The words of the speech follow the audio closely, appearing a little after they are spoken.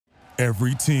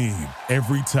Every team,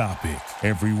 every topic,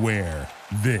 everywhere.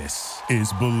 This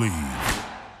is Believe.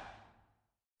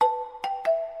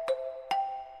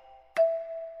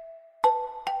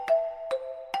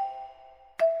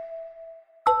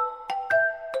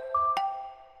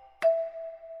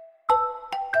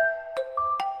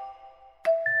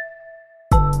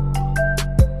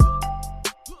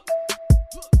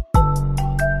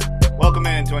 Welcome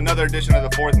into another edition of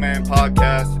the Fourth Man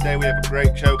Podcast. Today we have a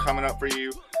great show coming up for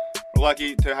you. We're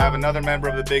lucky to have another member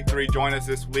of the Big Three join us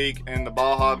this week in the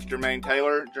Ball Hogs, Jermaine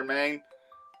Taylor. Jermaine,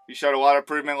 you showed a lot of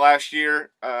improvement last year.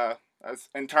 As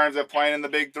in terms of playing in the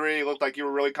Big Three, it looked like you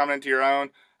were really coming into your own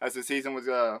as the season was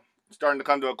starting to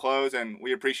come to a close, and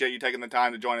we appreciate you taking the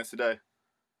time to join us today.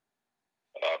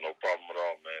 No problem at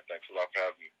all, man. Thanks a lot for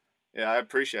having me. Yeah, I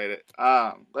appreciate it.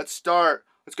 Let's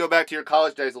go back to your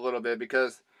college days a little bit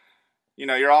because, you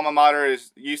know, your alma mater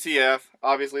is UCF.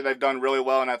 Obviously, they've done really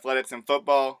well in athletics and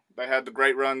football. They had the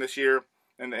great run this year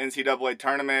in the NCAA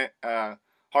tournament.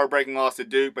 Heartbreaking loss to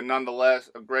Duke, but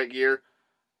nonetheless a great year.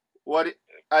 What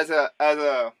as an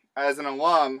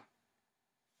alum,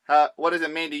 what does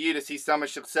it mean to you to see so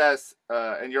much success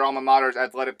in your alma mater's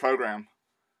athletic program?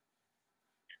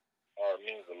 It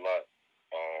means a lot,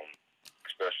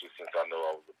 especially since I know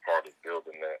I was a part of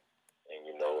building that. And,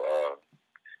 you know,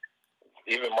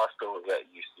 even my story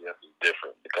at UCF is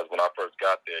different because when I first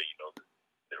got there, you know,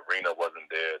 the arena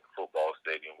wasn't there, the football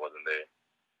stadium wasn't there.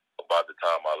 But by the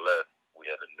time I left, we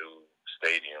had a new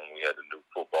stadium, we had a new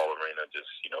football arena, just,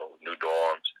 you know, new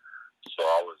dorms. So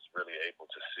I was really able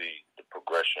to see the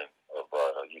progression of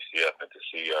UCF and to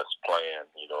see us playing,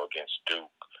 you know, against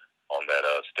Duke on that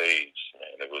stage.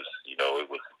 And it was, you know,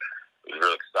 it was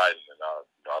real exciting, and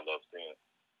I love seeing it.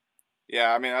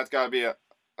 Yeah, I mean, that's got to be a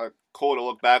cool to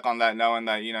look back on that, knowing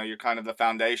that, you know, you're kind of the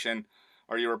foundation,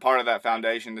 or you were part of that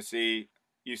foundation to see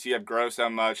UCF grow so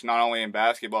much, not only in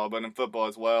basketball, but in football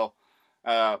as well.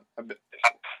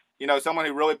 You know, someone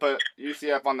who really put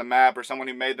UCF on the map, or someone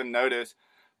who made them notice,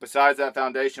 besides that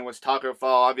foundation, was Taco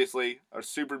Fall. Obviously, a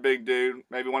super big dude,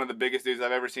 maybe one of the biggest dudes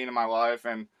I've ever seen in my life,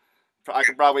 and I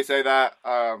could probably say that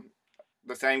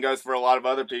the same goes for a lot of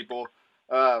other people.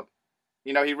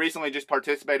 You know, he recently just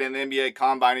participated in the NBA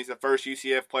Combine. He's the first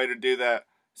UCF player to do that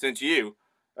since you.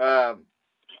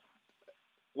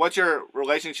 What's your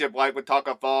relationship like with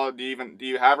Taco Fall? Do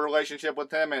you have a relationship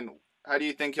with him, and how do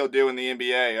you think he'll do in the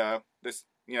NBA?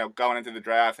 Going into the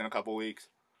draft in a couple weeks.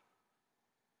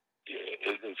 Yeah,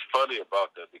 it's funny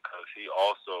about that because he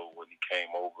also, when he came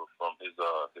over from his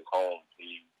home,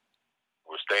 he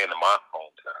was staying in my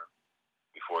hometown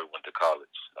before he went to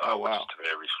college. Which is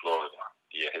Tavares, Florida.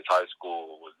 Yeah, his high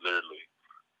school was literally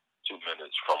 2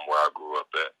 minutes from where I grew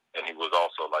up at, and he was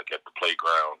also like at the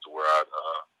playgrounds where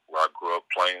I grew up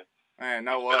playing. Man,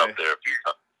 no way. Been up there a few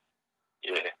times.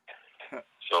 Yeah.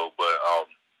 So, but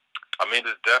I mean,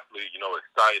 it's definitely, you know,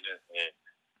 exciting, and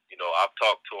you know, I've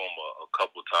talked to him a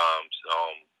couple times.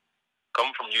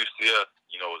 Coming from UCF,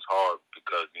 you know, it's hard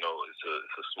because, you know, it's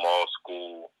a small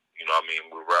school. You know, I mean,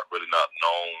 we're really not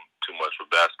known too much for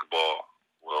basketball.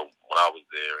 Well, when I was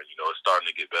there, and, you know, it's starting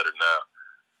to get better now.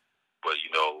 But,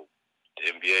 you know, the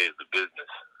NBA is the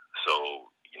business. So,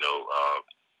 you know,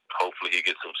 hopefully he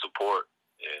gets some support,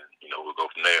 and, you know, we'll go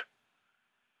from there.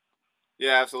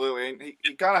 Yeah, absolutely. And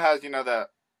he kind of has, you know, that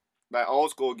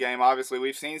old school game. Obviously,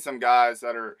 we've seen some guys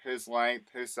that are his length,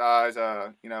 his size,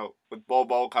 you know, with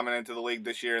Bol coming into the league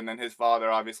this year, and then his father,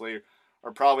 obviously,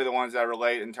 are probably the ones that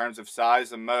relate in terms of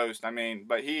size the most. I mean,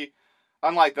 but he,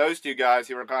 unlike those two guys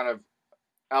who were kind of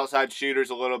outside shooters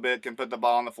a little bit, can put the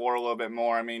ball on the floor a little bit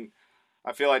more. I mean,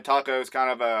 I feel like Taco is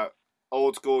kind of a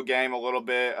old school game a little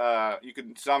bit. You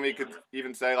could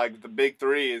even say like the Big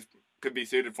Three could be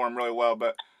suited for him really well.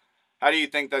 But how do you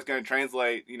think that's going to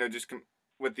translate? You know, just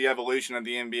with the evolution of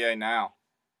the NBA now.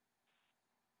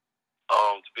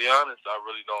 To be honest, I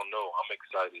really don't know. I'm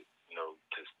excited, you know,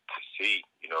 to see.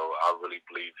 You know, I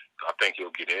think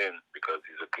he'll get in because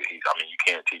I mean, you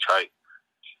can't teach height.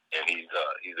 And he's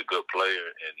a good player,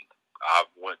 and I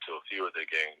went to a few of their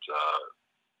games,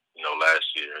 you know, last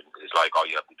year. And it's like all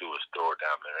you have to do is throw it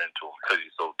down there into him because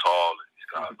he's so tall and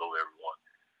he's got to know everyone.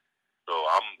 So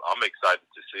I'm excited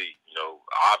to see. You know,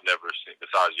 I've never seen,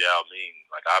 besides Yao Ming,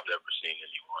 like I've never seen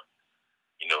anyone,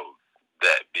 you know,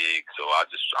 that big. So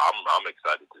I'm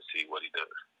excited to see what he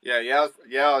does. Yeah,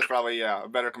 Yao is probably a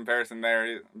better comparison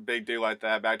there. Big dude like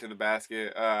that, back to the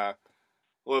basket. A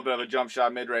little bit of a jump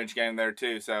shot mid-range game there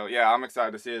too. So yeah, I'm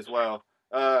excited to see as well.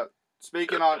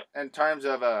 Speaking on in terms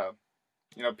of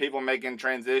you know, people making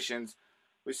transitions,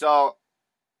 we saw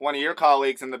one of your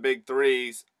colleagues in the Big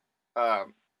Three's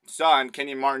son,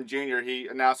 Kenyon Martin Jr. He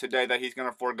announced today that he's going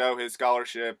to forego his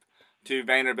scholarship to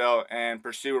Vanderbilt and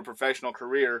pursue a professional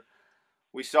career.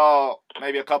 We saw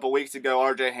maybe a couple weeks ago,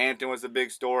 R.J. Hampton was the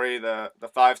big story, the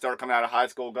 5-star coming out of high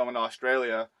school going to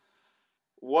Australia.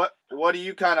 What do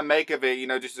you kind of make of it?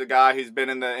 Just a guy who's been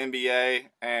in the NBA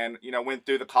and went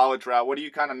through the college route. What do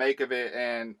you kind of make of it?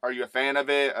 And are you a fan of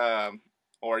it,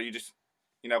 or are you just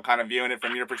kind of viewing it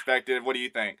from your perspective? What do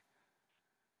you think?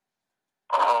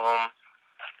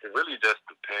 It really just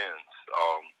depends.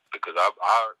 Because I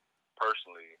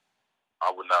personally,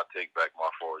 I would not take back my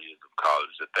 4 years of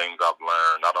college. The things I've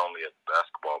learned, not only as a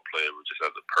basketball player, but just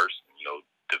as a person,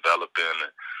 developing,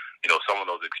 and some of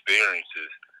those experiences.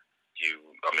 You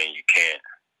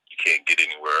can't get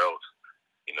anywhere else.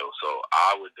 So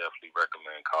I would definitely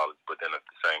recommend college. But then at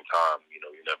the same time, you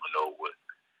never know what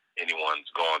anyone's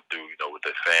going through, with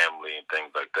their family and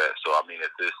things like that. So I mean,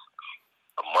 if it's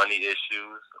a money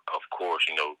issues, of course,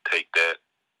 take that.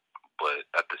 But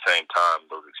at the same time,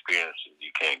 those experiences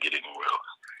you can't get anywhere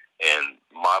else. And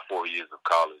my 4 years of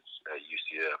college at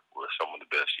UCF were some of the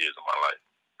best years of my life.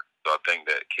 So I think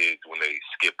that kids, when they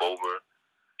skip over,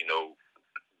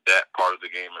 that part of the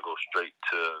game and go straight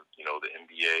to, the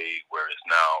NBA, where it's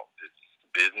now it's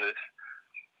business,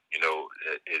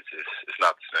 it's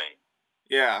not the same.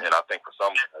 Yeah. And I think for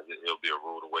some guys, it'll be a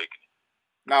rude awakening.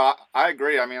 No, I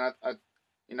agree. I mean, I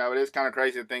it is kind of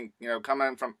crazy to think,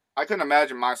 coming from, I couldn't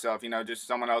imagine myself, just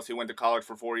someone else who went to college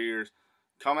for 4 years,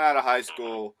 coming out of high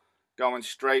school, going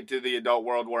straight to the adult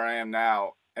world where I am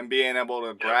now, and being able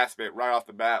to grasp it right off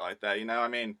the bat like that. I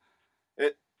mean,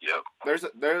 there's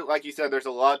like you said, there's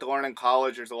a lot to learn in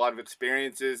college. There's a lot of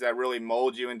experiences that really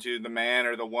mold you into the man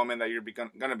or the woman that you're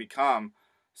going to become.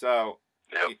 So,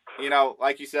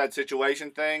 like you said,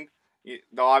 situation thing,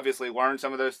 they'll obviously learn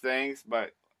some of those things,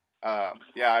 but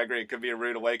yeah, I agree. It could be a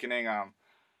rude awakening. I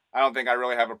don't think I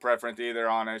really have a preference either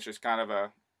on it. It's just kind of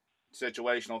a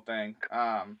situational thing.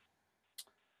 Yeah,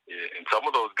 and some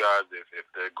of those guys, if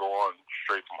they're going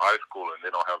straight from high school and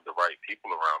they don't have the right people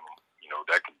around them,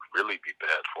 that could really be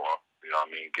bad for them.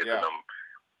 Giving them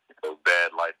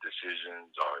bad life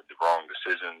decisions or the wrong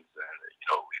decisions, and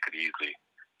it could easily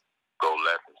go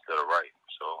left instead of right.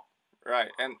 So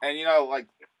right, and like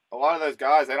a lot of those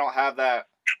guys, they don't have that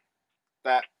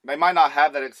they might not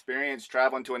have that experience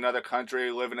traveling to another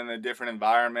country, living in a different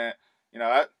environment.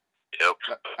 I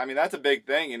mean, that's a big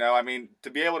thing. I mean, to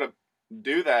be able to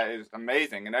do that is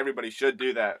amazing, and everybody should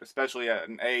do that, especially at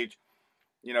an age,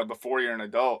 before you're an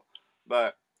adult.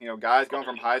 But guys going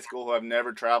from high school who have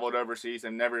never traveled overseas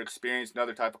and never experienced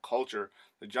another type of culture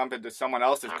to jump into someone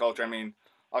else's culture. I mean,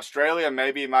 Australia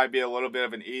maybe might be a little bit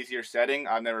of an easier setting.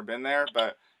 I've never been there,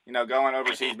 but going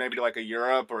overseas, maybe to like a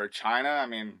Europe or a China. I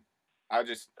mean, I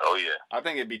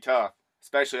think it'd be tough,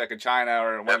 especially like a China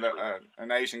or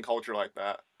an Asian culture like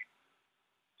that.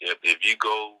 If you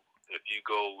go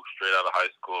straight out of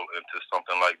high school into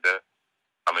something like that,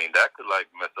 I mean, that could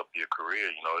mess up your career.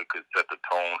 It could set the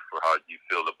tone for how you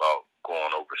feel about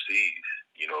going overseas.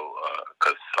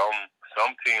 Because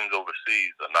some teams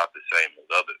overseas are not the same as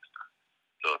others.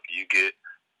 So if you get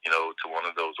to one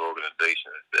of those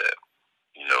organizations that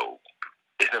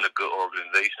isn't a good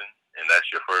organization, and that's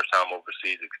your first time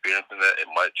overseas experiencing that, it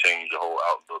might change your whole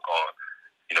outlook on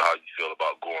how you feel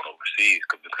about going overseas.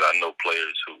 Because I know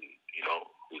players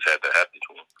who's had that happen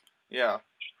to them. Yeah.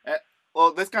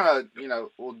 Well, this kind of,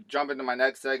 we'll jump into my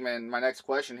next segment, my next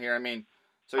question here. I mean,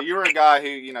 so you were a guy who,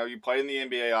 you played in the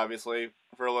NBA, obviously,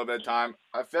 for a little bit of time.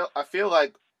 I feel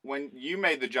like when you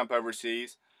made the jump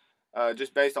overseas,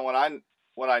 just based on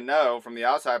what I know from the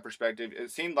outside perspective,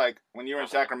 it seemed like when you were in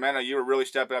Sacramento, you were really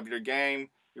stepping up your game.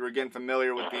 You were getting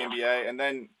familiar with the NBA, and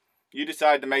then you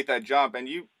decided to make that jump, and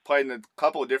you played in a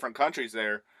couple of different countries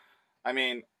there. I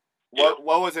mean, what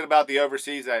was it about the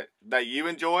overseas that you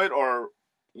enjoyed, or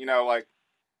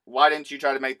why didn't you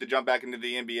try to make the jump back into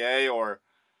the NBA, or,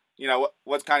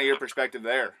 what's kind of your perspective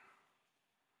there?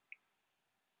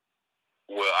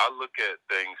 Well, I look at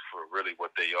things for really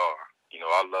what they are.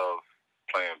 I love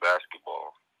playing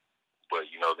basketball, but,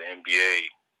 the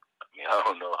NBA, I mean, I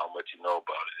don't know how much you know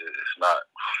about it. It's not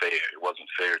fair. It wasn't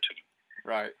fair to me.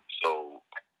 Right. So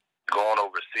going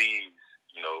overseas,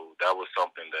 that was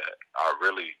something that I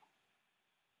really,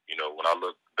 when I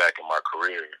look back in my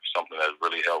career, something that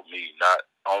really helped me, not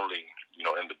only,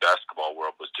 in the basketball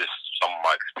world, but just some of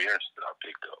my experiences that I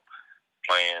picked up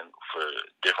playing for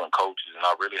different coaches. And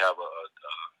I really have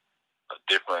a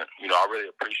different, I really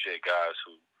appreciate guys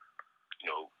who,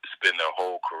 spend their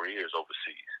whole careers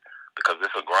overseas, because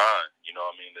it's a grind.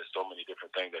 I mean, there's so many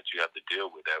different things that you have to deal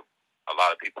with that a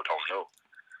lot of people don't know.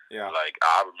 Yeah. Like,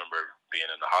 I remember being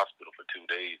in the hospital for 2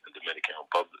 days in Dominican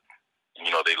Republic.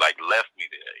 They left me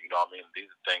there. I mean, these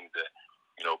are things that,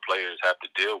 players have to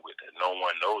deal with that no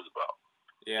one knows about.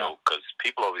 Yeah. You know, because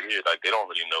people over here, like, they don't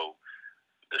really know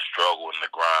the struggle and the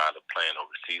grind of playing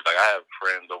overseas. Like, I have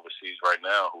friends overseas right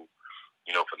now who,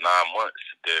 you know, for 9 months,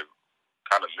 they're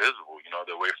kind of miserable. You know,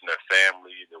 they're away from their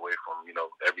family, they're away from, you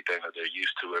know, everything that they're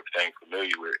used to, everything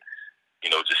familiar with, you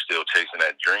know, just still chasing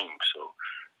that dream. So,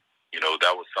 you know,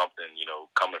 that was something, you know,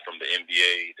 coming from the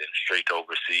NBA, then straight to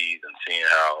overseas and seeing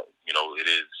how, you know, it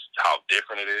is, how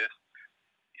different it is.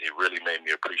 It really made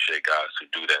me appreciate guys who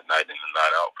do that night in and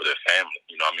night out for their family.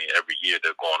 You know what I mean? Every year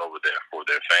they're going over there for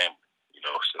their family, you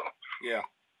know, so. Yeah.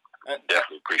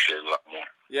 Definitely appreciate it a lot more.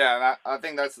 Yeah, and I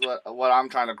think that's what I'm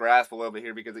trying to grasp a little bit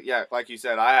here because, yeah, like you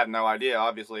said, I have no idea.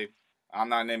 Obviously, I'm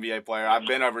not an NBA player. I've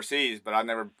been overseas, but I've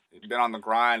never been on the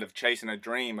grind of chasing a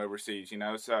dream overseas, you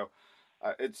know? So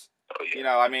it's, you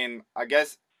know, I mean, I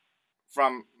guess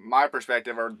from my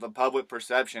perspective or the public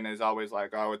perception is always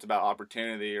like, oh, it's about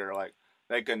opportunity or like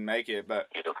they couldn't make it. But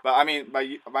I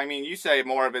mean, you say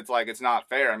more of it's like it's not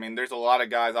fair. I mean, there's a lot of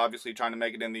guys obviously trying to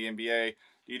make it in the NBA.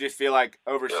 You just feel like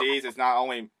overseas it's not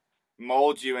only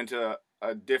molds you into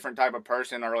a different type of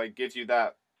person or like gives you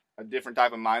that a different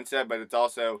type of mindset, but it's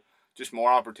also just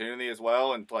more opportunity as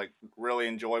well and to like really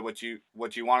enjoy what you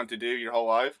wanted to do your whole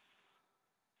life.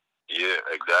 Yeah,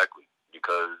 exactly.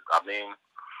 Because I mean,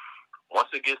 once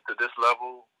it gets to this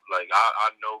level, like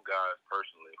I know guys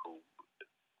personally who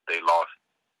they lost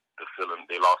the feeling,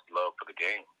 they lost love for the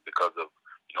game because of,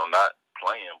 you know, not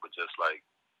playing, but just like,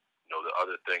 you know, the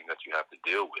other thing that you have to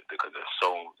deal with because there's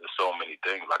so many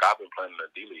things. Like I've been playing in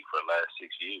the D League for the last 6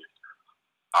 years.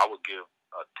 I would give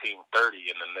a team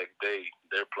 30 and the next day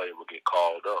their player would get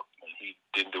called up and he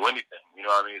didn't do anything. You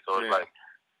know what I mean? So it's like,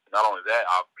 not only that,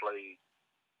 I've played,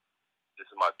 this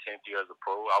is my 10th year as a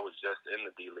pro. I was just in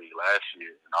the D League last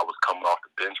year and I was coming off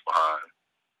the bench behind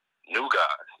new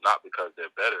guys, not because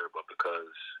they're better, but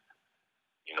because,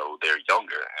 you know, they're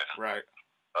younger. And, right.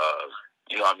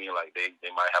 You know what I mean? Like they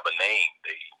might have a name.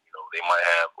 They might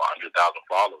have 100,000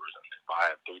 followers. And if I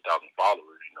have 3,000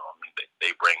 followers, you know what I mean?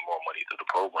 They bring more money to the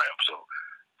program. So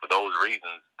for those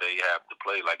reasons, they have to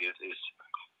play. Like it's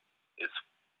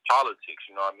politics,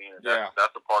 you know what I mean?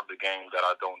 That's a part of the game that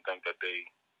I don't think that they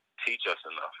teach us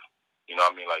enough. You know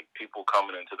what I mean? Like people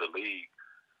coming into the league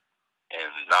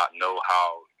and not know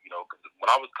how, you know, cause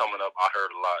when I was coming up, I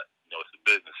heard a lot, you know, it's a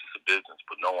business,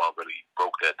 but no one really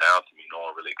broke that down to me. No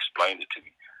one really explained it to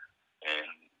me. And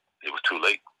it was too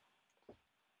late.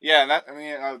 Yeah,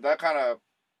 and that kind of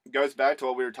goes back to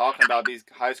what we were talking about, these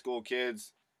high school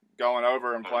kids going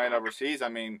over and playing overseas. I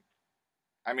mean,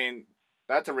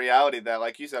 that's a reality that,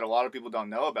 like you said, a lot of people don't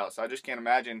know about. So I just can't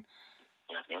imagine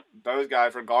those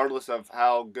guys, regardless of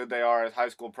how good they are as high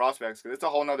school prospects, because it's a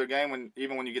whole nother game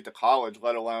even when you get to college,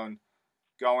 let alone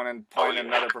going and playing in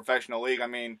another professional league. I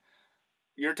mean,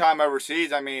 your time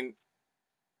overseas, I mean,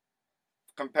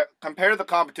 compare the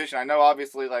competition. I know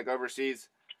obviously like overseas,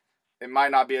 it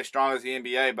might not be as strong as the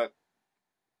NBA, but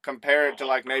compare it to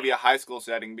like maybe a high school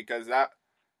setting because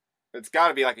it's got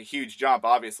to be like a huge jump,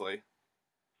 obviously.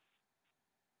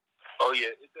 Oh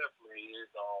yeah, it definitely is.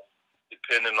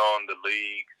 Depending on the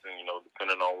leagues and, you know,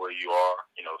 depending on where you are,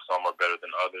 you know, some are better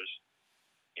than others,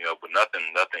 you know, but nothing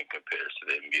compares to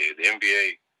the NBA. The NBA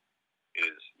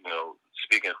is, you know,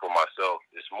 speaking for myself,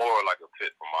 it's more like a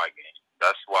fit for my game.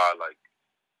 That's why, like,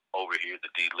 over here,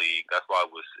 the D League, that's why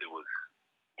it was,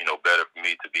 you know, better for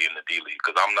me to be in the D League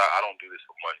because I don't do this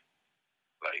for money.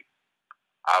 Like,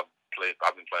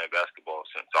 I've been playing basketball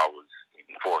since I was in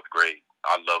 4th grade.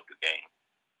 I love the game.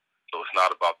 So it's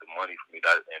not about the money for me.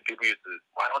 And people used to,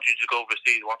 why don't you just go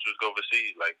overseas? Why don't you just go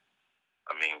overseas? Like,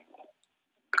 I mean,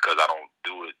 because I don't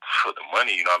do it for the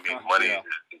money, you know what I mean? Money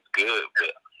is good,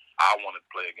 but I want to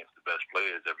play against the best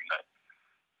players every night.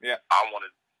 Yeah. I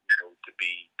wanted, you know, to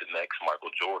be the next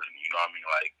Michael Jordan, you know what I mean?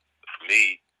 Like, for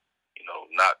me, you know,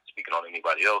 not speaking on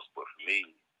anybody else, but for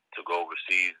me to go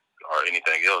overseas or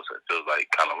anything else, it feels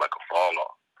like kind of like a fall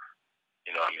off.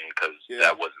 You know what I mean? Because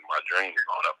that wasn't my dream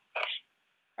growing up.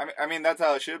 I mean, that's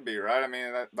how it should be, right? I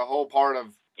mean, the whole part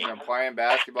of, you know, playing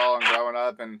basketball and growing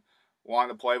up and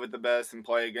wanting to play with the best and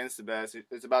play against the best,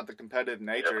 it's about the competitive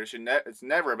nature. It's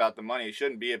never about the money. It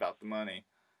shouldn't be about the money.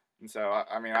 And so,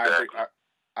 I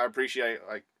appreciate,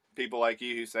 like, people like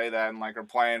you who say that and, like, are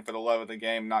playing for the love of the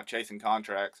game, not chasing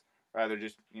contracts, rather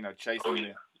just, you know,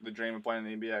 chasing the dream of playing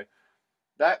in the NBA.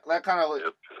 That kind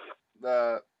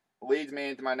of leads me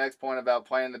into my next point about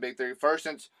playing the Big Three. First,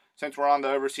 since we're on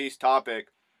the overseas topic,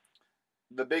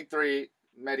 the Big Three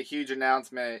made a huge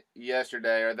announcement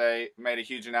yesterday, or they made a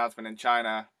huge announcement in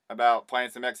China about playing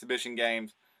some exhibition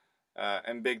games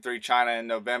in Big Three China in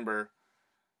November.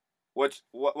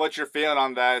 what's your feeling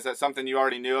on that? Is that something you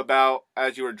already knew about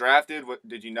as you were drafted? What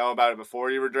did you know about it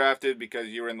before you were drafted because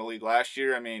you were in the league last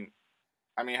year? I mean,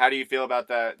 how do you feel about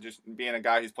that? Just being a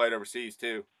guy who's played overseas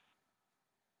too.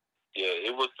 Yeah,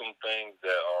 it was some things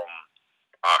that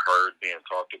I heard being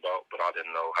talked about, but I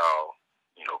didn't know how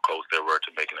close they were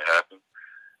to making it happen.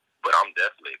 But I'm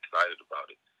definitely excited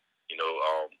about it.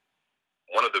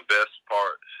 One of the best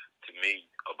parts to me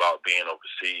about being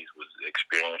overseas was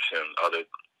experiencing other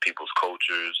people's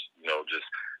cultures. Just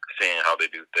seeing how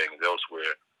they do things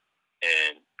elsewhere,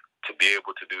 and to be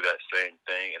able to do that same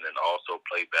thing and then also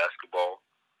play basketball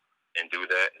and do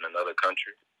that in another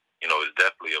country, is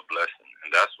definitely a blessing.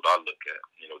 And that's what I look at.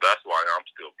 That's why I'm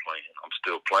still playing. I'm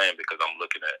still playing because I'm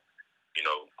looking at,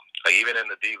 like even in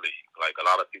the D League, like a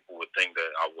lot of people would think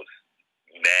that I was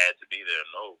mad to be there.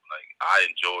 No, like I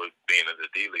enjoy being in the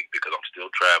D League because I'm still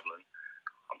traveling.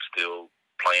 I'm still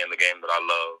playing the game that I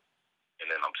love. And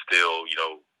then I'm still,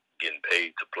 getting paid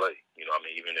to play.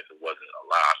 Even if it wasn't a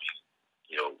lot,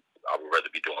 I would rather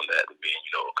be doing that than being,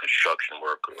 a construction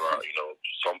worker. Or,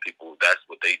 some people, that's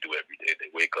what they do every day.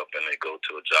 They wake up and they go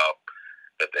to a job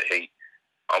that they hate.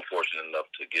 I'm fortunate enough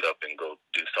to get up and go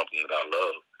do something that I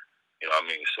love.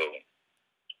 So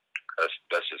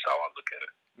that's just how I look at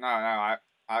it. No,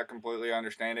 I completely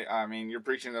understand it. You're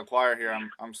preaching to the choir here.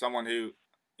 I'm someone who,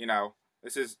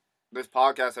 this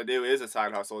podcast I do is a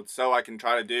side hustle. It's so I can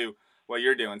try to do what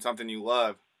you're doing, something you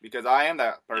love, because I am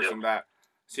that person that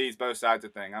sees both sides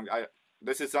of things.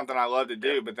 This is something I love to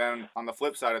do, but then on the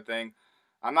flip side of thing,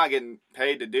 I'm not getting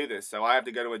paid to do this, so I have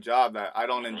to go to a job that I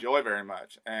don't enjoy very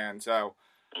much. And so,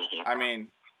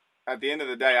 at the end of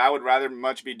the day, I would rather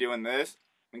much be doing this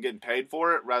and getting paid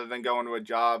for it rather than going to a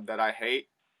job that I hate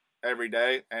every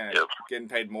day and getting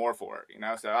paid more for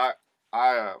it. So I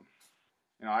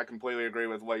completely agree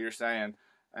with what you're saying.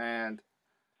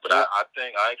 But I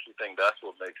actually think that's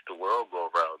what makes the world go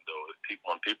around, though.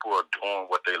 When people are doing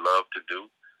what they love to do,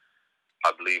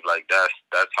 I believe like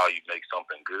that's how you make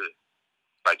something good.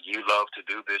 Like you love to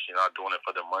do this, you're not doing it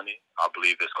for the money. I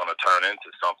believe it's going to turn into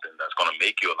something that's going to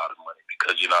make you a lot of money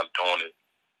because you're not doing it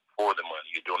for the money.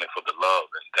 You're doing it for the love,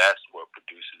 and that's what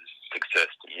produces success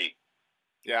to me.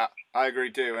 Yeah, I agree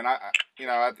too. And at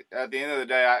the end of the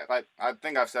day, I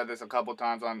think I've said this a couple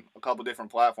times on a couple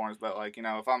different platforms, but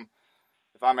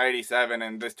if I'm 87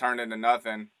 and this turned into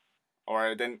nothing, or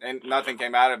and nothing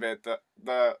came out of it,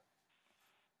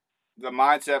 the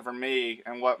mindset for me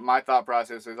and what my thought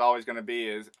process is always going to be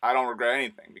is I don't regret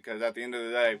anything, because at the end of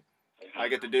the day, I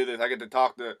get to do this. I get to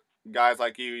talk to guys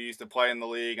like you who used to play in the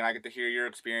league, and I get to hear your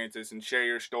experiences and share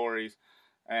your stories.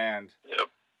 And,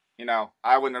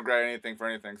 I wouldn't regret anything for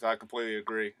anything, so I completely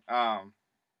agree. That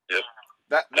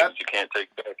you can't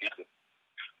take back either.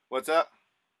 What's up?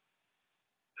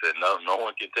 Said no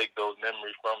one can take those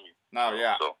memories from you.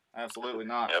 No, So, absolutely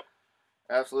not. Yep.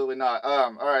 Absolutely not.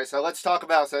 All right, so let's talk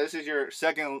about. So this is your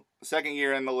second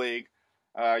year in the league.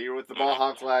 You were with the Ball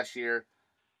Hawks last year.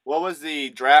 What was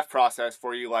the draft process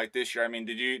for you like this year?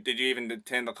 Did you even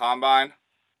attend the combine?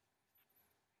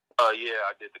 Yeah,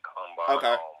 I did the combine.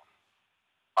 Okay.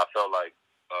 I felt like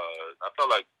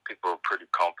people were pretty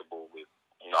comfortable with,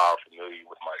 are familiar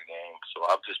with my game. So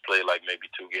I've just played like maybe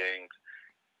 2 games,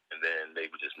 and then they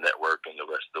were just networking the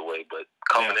rest of the way. But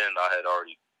coming in, I had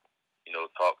already,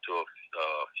 talked to a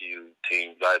few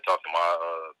teams. I had talked to my,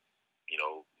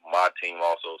 my team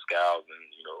also, scouts, and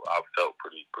I felt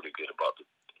pretty good about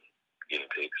getting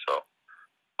picked. So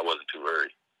I wasn't too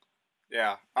worried.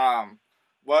 Yeah.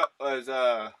 What was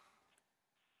what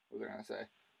was I gonna say?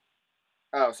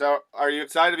 Oh, so are you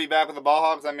excited to be back with the Ball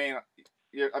Hogs? The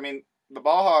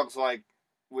Ball Hogs, like,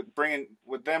 with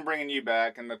them bringing you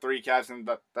back and the 3 captains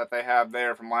that they have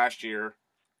there from last year,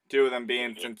 2 of them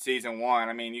being since season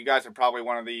 1. You guys are probably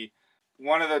one of the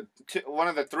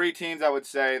 3 teams I would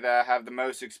say that have the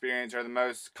most experience or the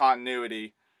most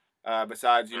continuity,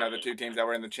 besides the 2 teams that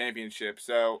were in the championship.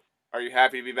 So, are you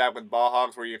happy to be back with Ball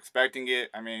Hogs? Were you expecting it?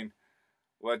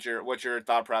 What's your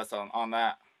thought process on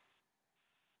that?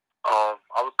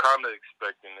 I was kind of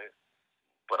expecting it,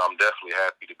 but I'm definitely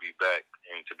happy to be back.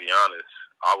 And to be honest,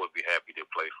 I would be happy to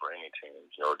play for any team.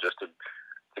 Just to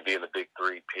be in the Big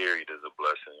 3 period is a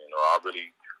blessing. I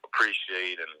really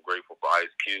appreciate and grateful for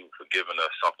Ice Cube for giving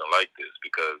us something like this,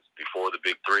 because before the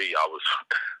Big 3, I was,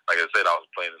 like I said, I was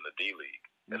playing in the D League.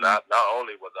 And not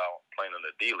only was I playing in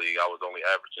the D League, I was only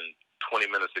averaging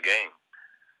 20 minutes a game,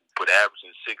 but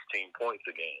averaging 16 points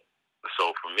a game.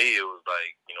 So for me, it was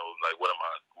like, what am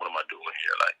I doing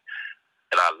here?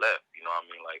 And I left,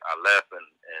 I left, and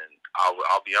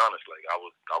I'll be honest, I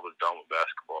was done with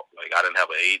basketball. I didn't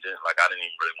have an agent, I didn't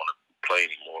even really want to play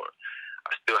anymore.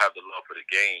 I still have the love for the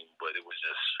game, but it was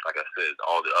just, like I said,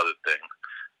 all the other things.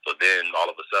 So then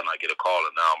all of a sudden I get a call,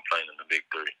 and now I'm playing in the Big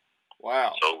Three.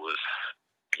 Wow. So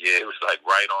it was like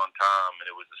right on time,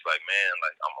 and it was just like, man,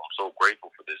 like I'm so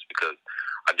grateful for this, because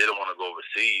I didn't want to go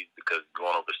overseas, because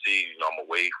going overseas, I'm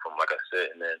away from, like I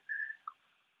said, and then,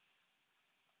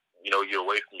 you're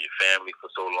away from your family for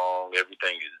so long,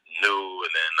 everything is new,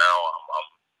 and then now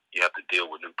you have to deal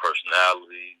with new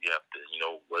personalities. You have to,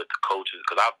 with the coaches,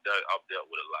 because I've dealt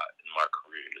with a lot in my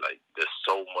career. Like, there's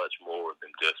so much more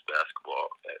than just basketball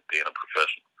at being a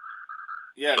professional.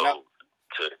 Yeah. So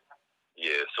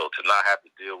to not have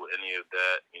to deal with any of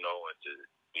that, and to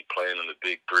be playing in the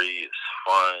Big Three is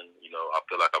fun. I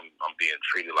feel like I'm being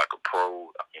treated like a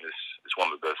pro. I mean, it's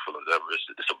one of the best feelings ever.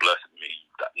 It's a blessing to me.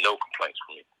 No complaints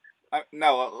from me.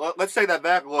 Let's take that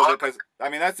back a little bit, because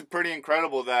that's pretty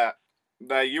incredible that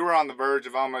you were on the verge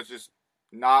of almost just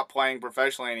not playing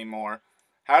professionally anymore.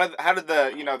 How did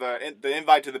the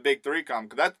invite to the Big Three come?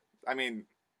 Because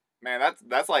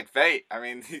that's like fate. I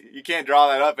mean, you can't draw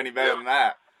that up any better than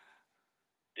that.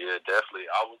 Yeah,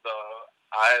 definitely. I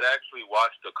had actually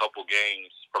watched a couple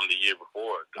games from the year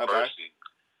before, the first season,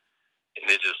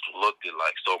 and it just looked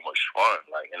like so much fun.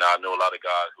 And I know a lot of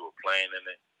guys who were playing in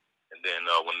it. And then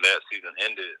when that season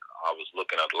ended, I was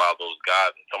looking at a lot of those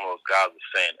guys, and some of those guys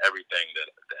were saying everything that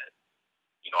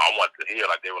I wanted to hear.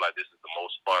 Like, they were like, this is the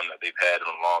most fun that they've had in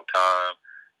a long time.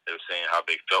 They were saying how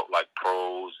they felt like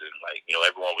pros, and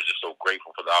everyone was just so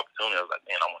grateful for the opportunity. I was like,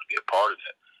 man, I want to be a part of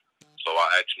that. So I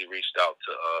actually reached out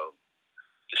to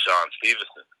Sean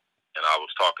Stevenson, and I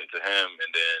was talking to him,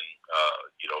 and then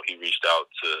he reached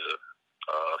out to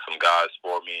some guys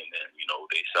for me, and then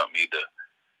they sent me the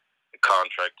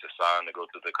contract to sign to go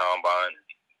to the combine. And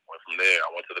went from there. I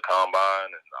went to the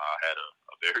combine, and I had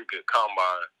a very good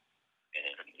combine,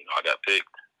 and I got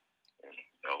picked. And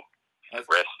the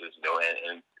rest is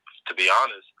and to be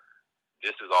honest,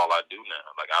 this is all I do now.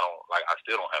 Like, I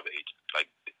still don't have an agent,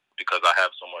 because I have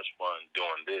so much fun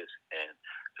doing this. And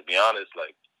to be honest,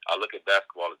 I look at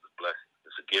basketball as a blessing.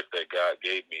 It's a gift that God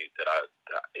gave me that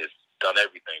it's done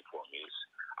everything for me.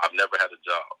 I've never had a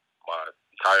job. My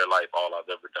entire life, all I've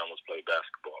ever done was play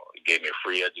basketball. It gave me a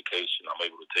free education. I'm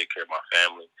able to take care of my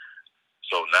family.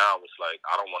 So now it's like,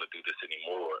 I don't want to do this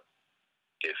anymore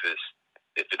if it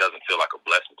doesn't feel like a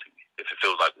blessing to me. If it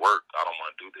feels like work, I don't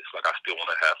want to do this. I still want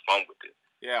to have fun with it.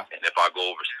 Yeah. And if I go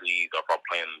overseas, or if I'm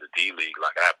playing in the D League,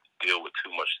 I have to deal with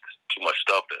too much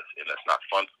stuff, and that's not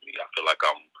fun for me. I feel like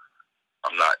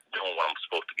I'm not doing what I'm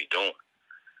supposed to be doing.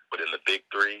 But in the Big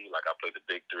Three, I play the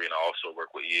Big Three, and I also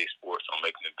work with EA Sports on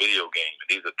making a video game. And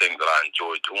these are things that I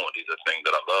enjoy doing. These are things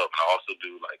that I love. And I also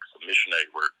do some missionary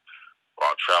work,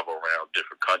 where I'll travel around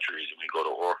different countries, and we go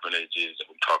to orphanages, and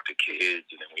we talk to kids,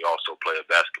 and then we also play a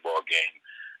basketball game,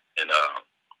 and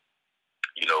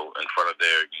in front of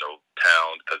their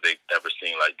town, because they've never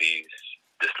seen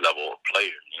this level of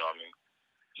players. You know what I mean?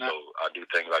 So I do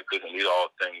things like this, and these are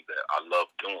all things that I love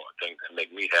doing, things that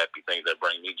make me happy, things that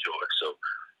bring me joy. So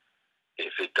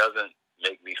if it doesn't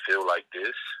make me feel like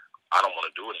this, I don't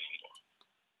want to do it anymore.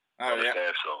 Oh, you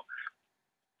understand?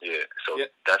 So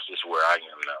that's just where I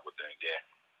am now with things.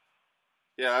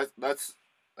 Yeah, that's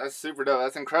super dope.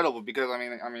 That's incredible, because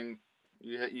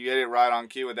you hit it right on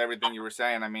cue with everything you were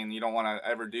saying. You don't want to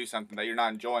ever do something that you're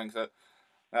not enjoying. So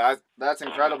that's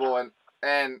incredible.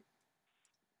 And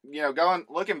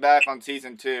looking back on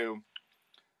season 2,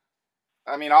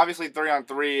 obviously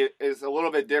 3-on-3 is a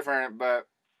little bit different, but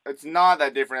it's not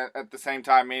that different at the same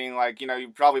time, meaning you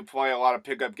probably play a lot of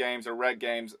pickup games or rec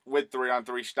games with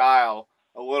 3-on-3 style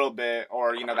a little bit,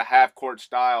 or the half court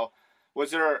style. Was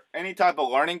there any type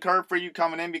of learning curve for you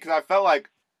coming in? Because I felt like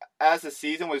as the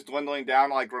season was dwindling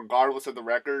down, regardless of the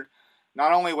record,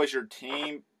 not only was your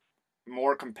team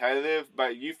more competitive,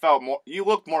 but you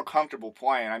looked more comfortable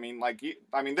playing.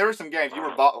 There were some games you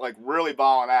were really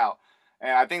balling out,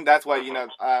 and I think that's why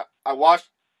I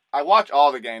watched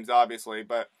all the games, obviously,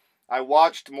 but I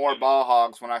watched more ball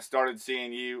hogs when I started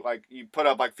seeing you you put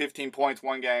up 15 points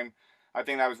one game. I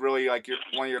think that was really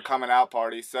one of your coming out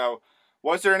parties. So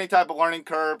was there any type of learning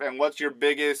curve, and what's your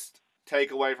biggest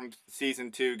takeaway from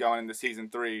season 2 going into season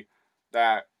 3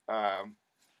 that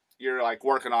you're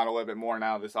working on a little bit more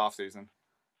now this off season?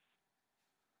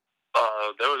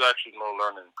 There was actually no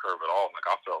learning curve at all.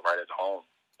 I felt right at home.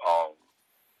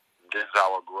 This is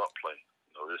how I grew up playing.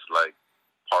 This is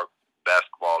park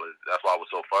basketball is. That's why it was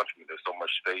so fun for me. There's so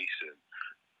much space, and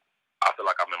I feel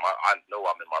like I know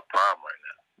I'm in my prime right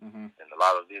now. Mm-hmm. And a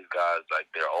lot of these guys,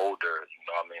 they're older, and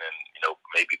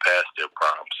maybe past their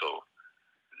prime. So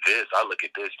I look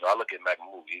at this. I look at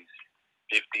Mahmoud. He's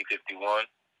 50, 51.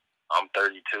 I'm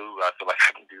 32. I feel like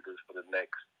I can do this for the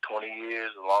next 20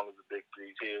 years. As long as the big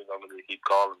three's here, as long as they keep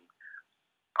calling me,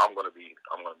 I'm gonna be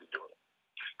doing it.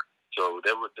 So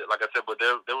there was, like I said, but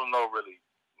there was no really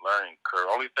learning curve.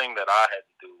 Only thing that I had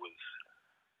to do was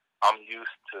I'm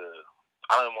used to.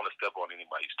 I don't want to step on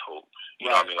anybody's toes.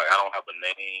 You know what I mean? Like, I don't have a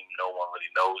name. No one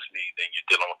really knows me. Then you're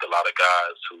dealing with a lot of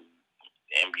guys who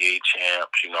NBA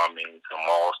champs. You know what I mean? Some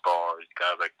all-stars,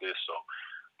 guys like this. So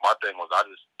my thing was I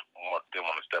just didn't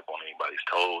want to step on anybody's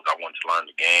toes. I wanted to learn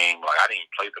the game. Like, I didn't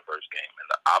even play the first game, and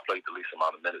I played the least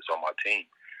amount of minutes on my team,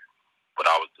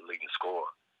 but I was the leading scorer.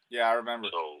 Yeah, I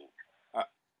remember. So,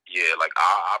 yeah, like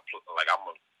I've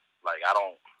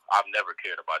never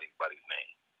cared about anybody's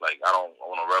name. Like, I don't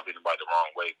want to rub anybody the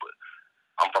wrong way, but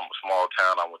I'm from a small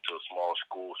town. I went to a small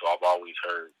school, so I've always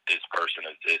heard this person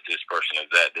is this person is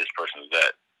that, this person is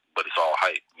that, but it's all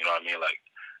hype. You know what I mean? Like,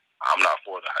 I'm not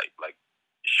for the hype. Like,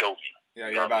 show me. Yeah,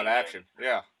 you're about action.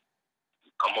 Yeah.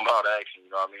 I'm about action,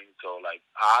 you know what I mean? So, like,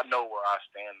 I know where I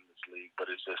stand in this league, but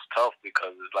it's just tough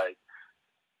because it's like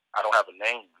I don't have a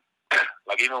name.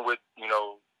 Like, even with, I'm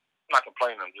not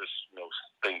complaining, I'm just,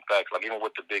 stating facts. Like, even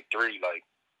with the big three, like,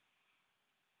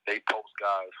 they post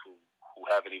guys who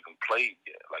haven't even played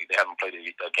yet. Like, they haven't played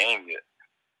a game yet,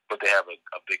 but they have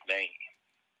a big name.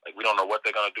 Like, we don't know what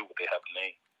they're going to do, but they have a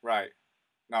name. Right.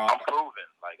 No, I'm proven.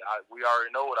 Like, we already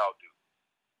know what I'll do,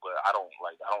 but I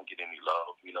don't get any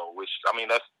love, which, I mean,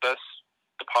 that's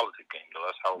the politics game,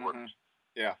 That's how it works.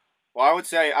 Yeah. Well, I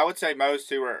would say most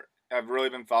who have really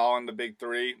been following the big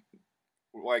three,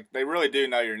 like, they really do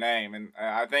know your name. And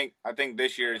I think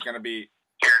this year is going to be,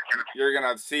 you're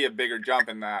going to see a bigger jump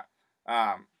in that,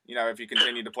 if you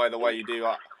continue to play the way you do.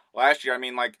 Last year, I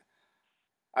mean, like,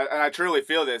 I truly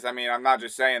feel this. I mean, I'm not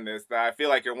just saying this, that I feel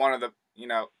like you're one of the,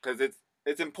 because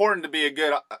it's important to be a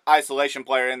good isolation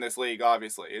player in this league,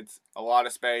 obviously. It's a lot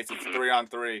of space. It's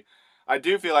 3-on-3. I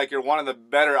do feel like you're one of the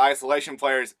better isolation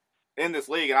players in this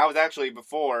league. And I was actually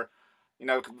before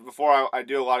I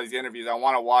do a lot of these interviews, I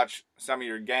want to watch some of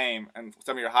your game and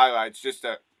some of your highlights just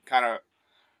to kind of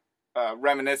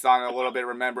reminisce on it a little bit,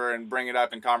 remember, and bring it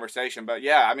up in conversation. But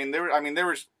yeah, I mean, there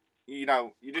was, you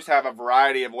just have a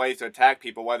variety of ways to attack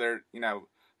people, whether,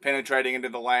 penetrating into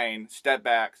the lane, step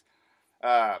backs,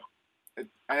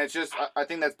 and it's just, I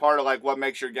think that's part of, like, what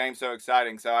makes your game so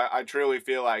exciting. So I truly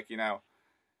feel like,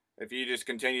 if you just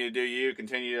continue to do you,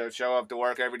 continue to show up to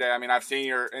work every day. I mean, I've seen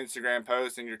your Instagram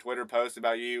posts and your Twitter posts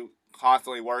about you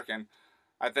constantly working.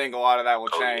 I think a lot of that will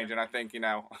change, and I think,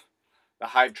 the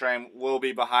hype train will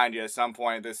be behind you at some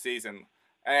point this season.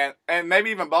 And maybe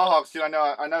even ball hogs too. I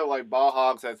know like ball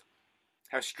hogs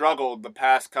have struggled the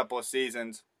past couple of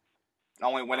seasons,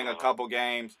 only winning a couple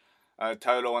games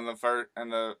total in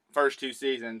the first two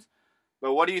seasons.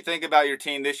 But what do you think about your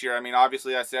team this year? I mean,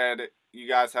 obviously I said you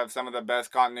guys have some of the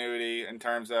best continuity in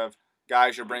terms of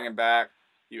guys you're bringing back.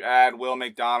 You add Will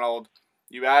McDonald.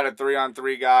 You add a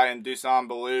 3-on-3 guy in Dusan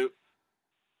Balut.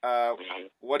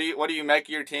 What do you make of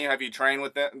your team? Have you trained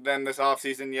with them this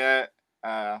offseason yet?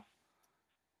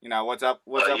 What's up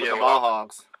with the ball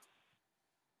hogs?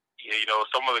 Yeah,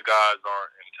 some of the guys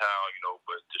aren't in town,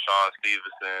 but Deshaun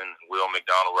Stevenson and Will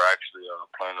McDonald were actually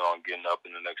planning on getting up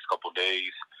in the next couple of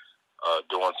days,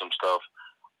 doing some stuff.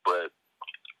 But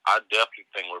I definitely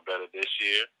think we're better this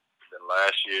year than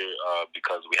last year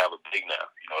because we have a big now.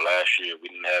 Last year we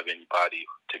didn't have anybody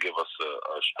to give us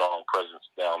a strong presence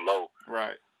down low.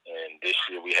 Right. And this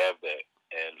year we have that.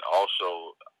 And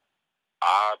also,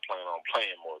 I plan on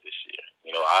playing more this year.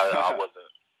 I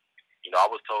wasn't, I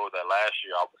was told that last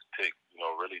year I was picked,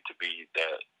 really to be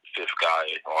that fifth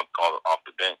guy off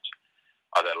the bench,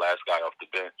 or that last guy off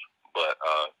the bench. But,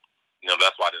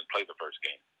 that's why I didn't play the first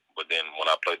game. But then when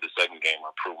I played the second game,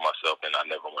 I proved myself and I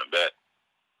never went back.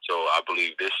 So I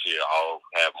believe this year I'll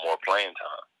have more playing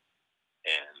time.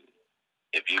 And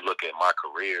if you look at my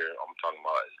career, I'm talking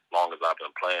about as long as I've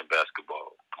been playing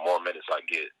basketball, the more minutes I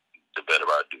get, the better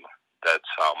I do. That's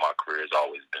how my career has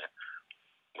always been.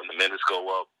 When the minutes go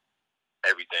up,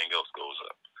 everything else goes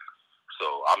up. So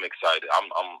I'm excited. I'm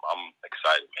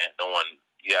excited, man.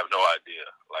 You have no idea.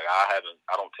 Like, I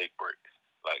don't take breaks.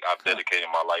 Like, I've dedicated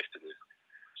my life to this.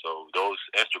 So those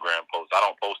Instagram posts, I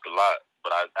don't post a lot,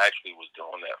 but I actually was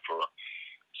doing that for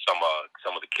some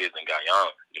of the kids in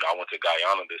Guyana. I went to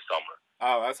Guyana this summer.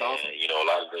 Oh, that's awesome. And, a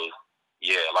lot of those,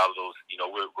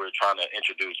 we're trying to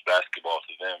introduce basketball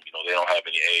to them. They don't have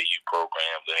any AAU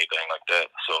programs or anything like that.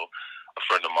 So a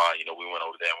friend of mine, we went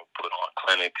over there and we put on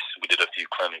clinics. We did a few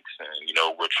clinics, and,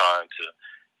 we're trying to,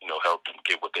 help them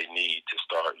get what they need to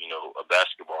start, a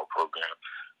basketball program.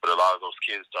 But a lot of those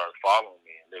kids started following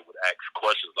me, and they would ask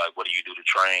questions like, what do you do to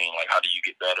train? Like, how do you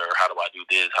get better? How do I do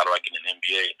this? How do I get an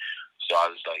NBA? So I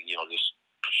was like, just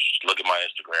look at my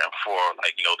Instagram for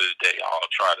this day.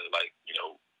 I'll try to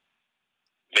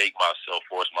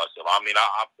force myself. I mean,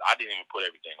 I didn't even put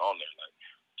everything on there. Like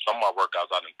some of my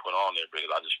workouts I didn't put on there because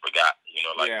I just forgot.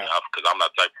 Because I'm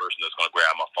not the type of person that's gonna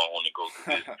grab my phone and go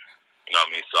do this. You know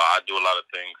what I mean? So I do a lot of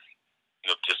things,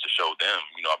 just to show them.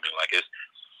 You know what I mean? Like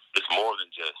it's more than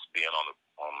just being on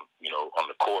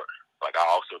the court. Like I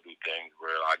also do things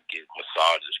where I get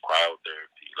massages,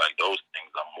 cryotherapy. Like those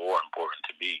things are more important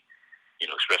to me.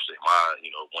 Especially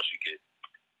once you get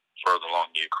further along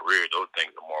in your career, those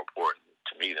things are more important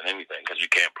to me than anything because you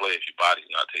can't play if your body's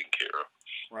not taken care of.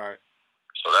 Right.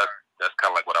 So that's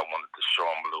kind of like what I wanted to show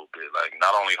them a little bit. Like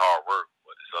not only hard work,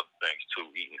 but there's other things too.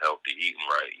 Eating healthy, eating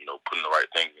right. Putting the right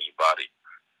things in your body.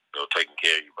 Taking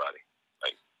care of your body.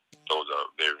 Like those are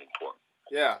very important.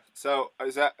 Yeah. So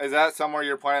is that somewhere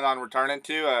you're planning on returning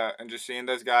to, and just seeing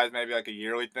those guys maybe like a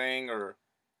yearly thing or?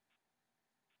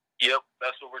 Yep,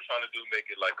 that's what we're trying to do. Make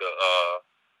it like a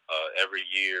every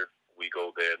year we go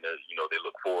there, and they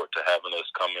look forward to having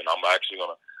us come in. I'm actually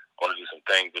gonna do some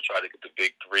things to try to get the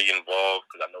big three involved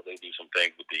because I know they do some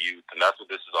things with the youth, and that's what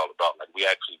this is all about. Like we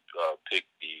actually picked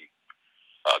the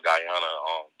Guyana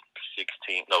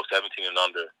 17 and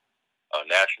under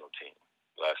national team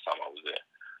last time I was there,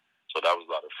 so that was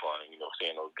a lot of fun.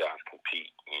 Seeing those guys compete,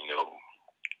 and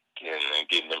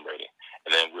getting them ready.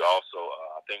 And then we also,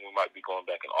 I think we might be going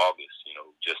back in August,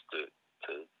 just to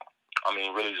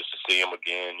really just to see them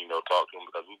again, talk to them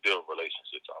because we build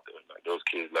relationships out there. Like those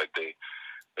kids, like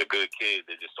they're good kids.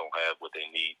 They just don't have what they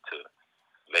need to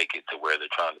make it to where they're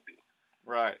trying to be.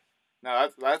 Right. No,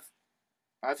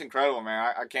 that's incredible,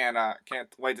 man. I can't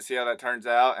wait to see how that turns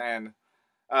out. And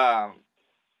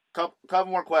couple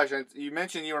more questions. You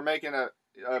mentioned you were making a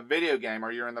video game,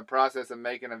 or you're in the process of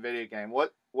making a video game.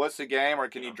 What's the game,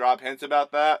 or can you drop hints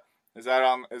about that? Is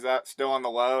that still on the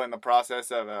low in the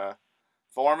process of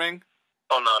forming?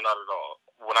 Oh no, not at all.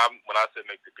 When I said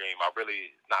make the game, I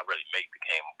really not really make the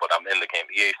game, but I'm in the game.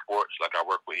 EA Sports, like I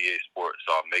work with EA Sports,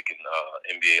 so I'm making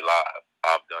NBA Live.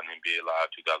 I've done NBA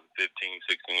Live 2015,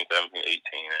 16, 17, 18,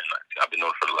 and I've been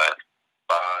doing it for the last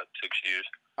 5-6 years.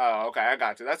 Oh, okay, I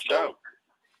got you. That's dope.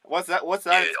 What's that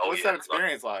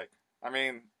experience like? I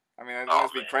mean, it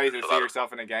must be crazy to see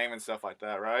yourself in a game and stuff like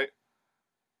that, right?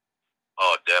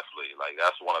 Oh, definitely. Like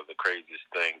that's one of the craziest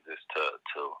things is to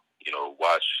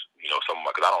watch some of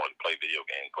my, because I don't really play video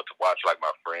games, but to watch like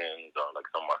my friends or like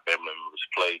some of my family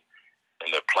members play and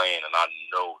they're playing and I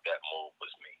know that move was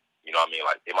me. You know what I mean?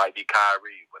 Like it might be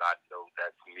Kyrie, but I know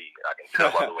that's me. I can tell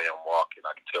by the way I'm walking.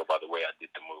 I can tell by the way I did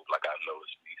the move. Like I know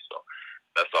it's me. So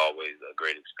that's always a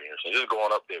great experience. And just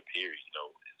going up there, period. It's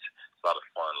a lot of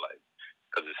fun. Like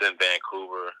because it's in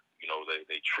Vancouver.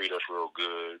 They treat us real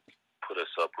good, put us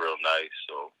up real nice.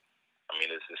 So I mean,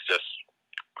 it's just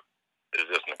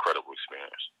an incredible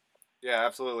experience. Yeah,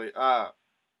 absolutely.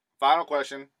 Final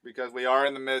question, because we are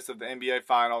in the midst of the NBA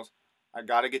Finals. I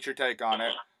got to get your take on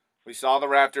it. We saw the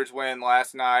Raptors win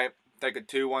last night, take a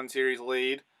 2-1 series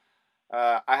lead.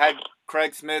 I had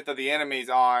Craig Smith of the Enemies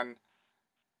on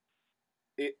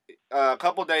a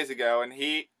couple days ago, and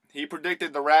he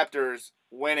predicted the Raptors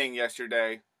winning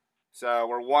yesterday. So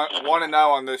we're 1-0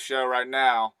 on this show right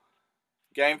now.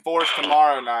 Game 4 is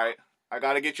tomorrow night. I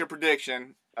got to get your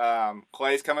prediction.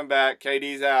 Clay's coming back.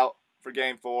 KD's out for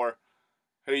Game 4.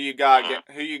 Who you got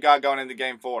going into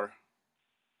Game 4?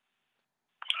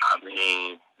 I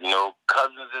mean,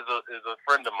 Cousins is a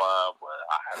friend of mine, but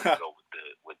I have to go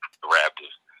with the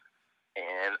Raptors.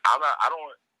 And I'm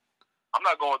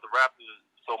not going with the Raptors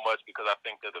so much because I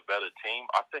think they're the better team.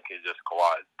 I think it's just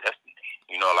Kawhi's destiny.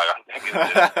 I think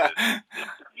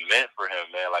it's meant for him,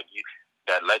 man. Like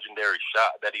that legendary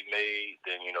shot that he made,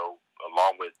 then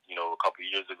along with a couple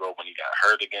of years ago when he got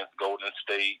hurt against Golden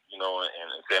State, and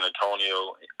San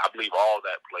Antonio, I believe all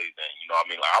that plays in. I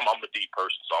mean, like I'm a deep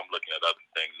person, so I'm looking at other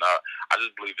things. Now, I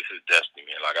just believe it's his destiny,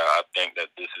 man. Like I think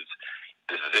that this is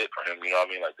it for him. You know what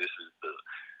I mean? Like this is the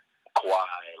Kawhi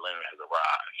Leonard has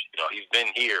arrived. He's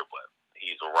been here, but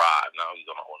he's arrived. Now he's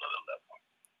on a whole other level.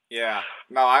 Yeah,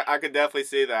 no, I could definitely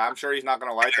see that. I'm sure he's not going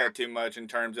to like that too much in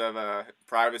terms of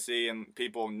privacy and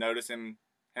people noticing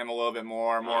him a little bit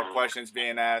more questions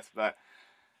being asked. But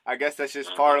I guess that's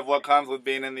just part of what comes with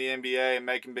being in the NBA and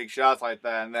making big shots like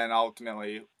that, and then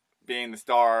ultimately being the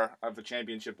star of a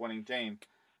championship-winning team.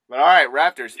 But all right,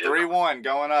 Raptors 3-1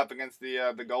 going up against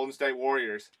the Golden State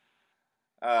Warriors.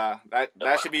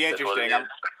 That should be interesting.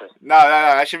 No,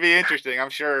 that should be interesting. I'm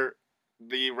sure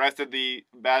the rest of the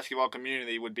basketball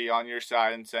community would be on your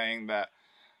side and saying that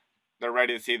they're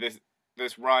ready to see this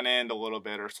run end a little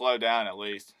bit or slow down at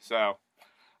least. So,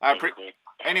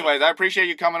 anyways, I appreciate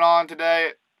you coming on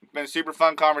today. It's been a super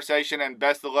fun conversation, and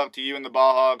best of luck to you and the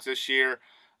Ball Hogs this year.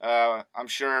 I'm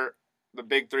sure the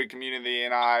Big Three community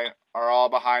and I are all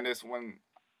behind us when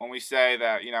we say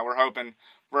that, we're hoping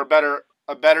for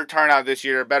a better turnout this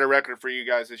year, a better record for you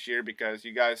guys this year, because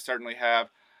you guys certainly have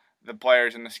the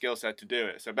players and the skill set to do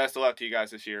it. So best of luck to you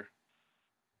guys this year.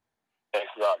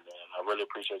 Thanks a lot, man. I really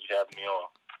appreciate you having me on.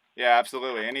 Yeah,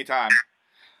 absolutely. Anytime.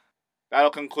 That'll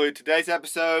conclude today's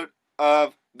episode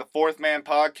of the Fourth Man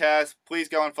Podcast. Please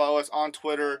go and follow us on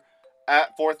Twitter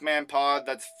at Fourth Man Pod.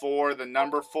 That's 4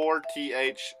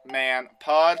 TH Man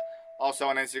Pod. Also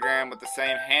on Instagram with the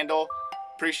same handle.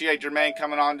 Appreciate Jermaine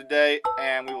coming on today,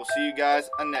 and we will see you guys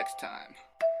next time.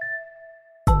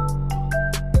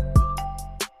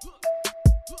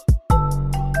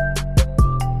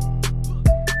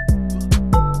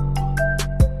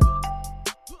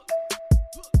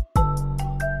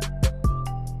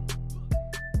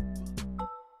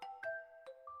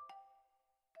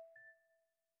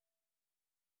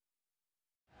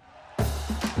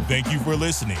 Thank you for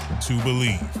listening to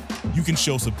Believe. You can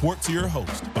show support to your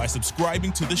host by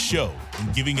subscribing to the show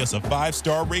and giving us a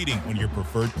 5-star rating on your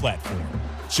preferred platform.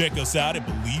 Check us out at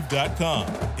Believe.com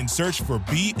and search for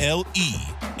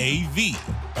BLEAV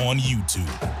on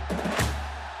YouTube.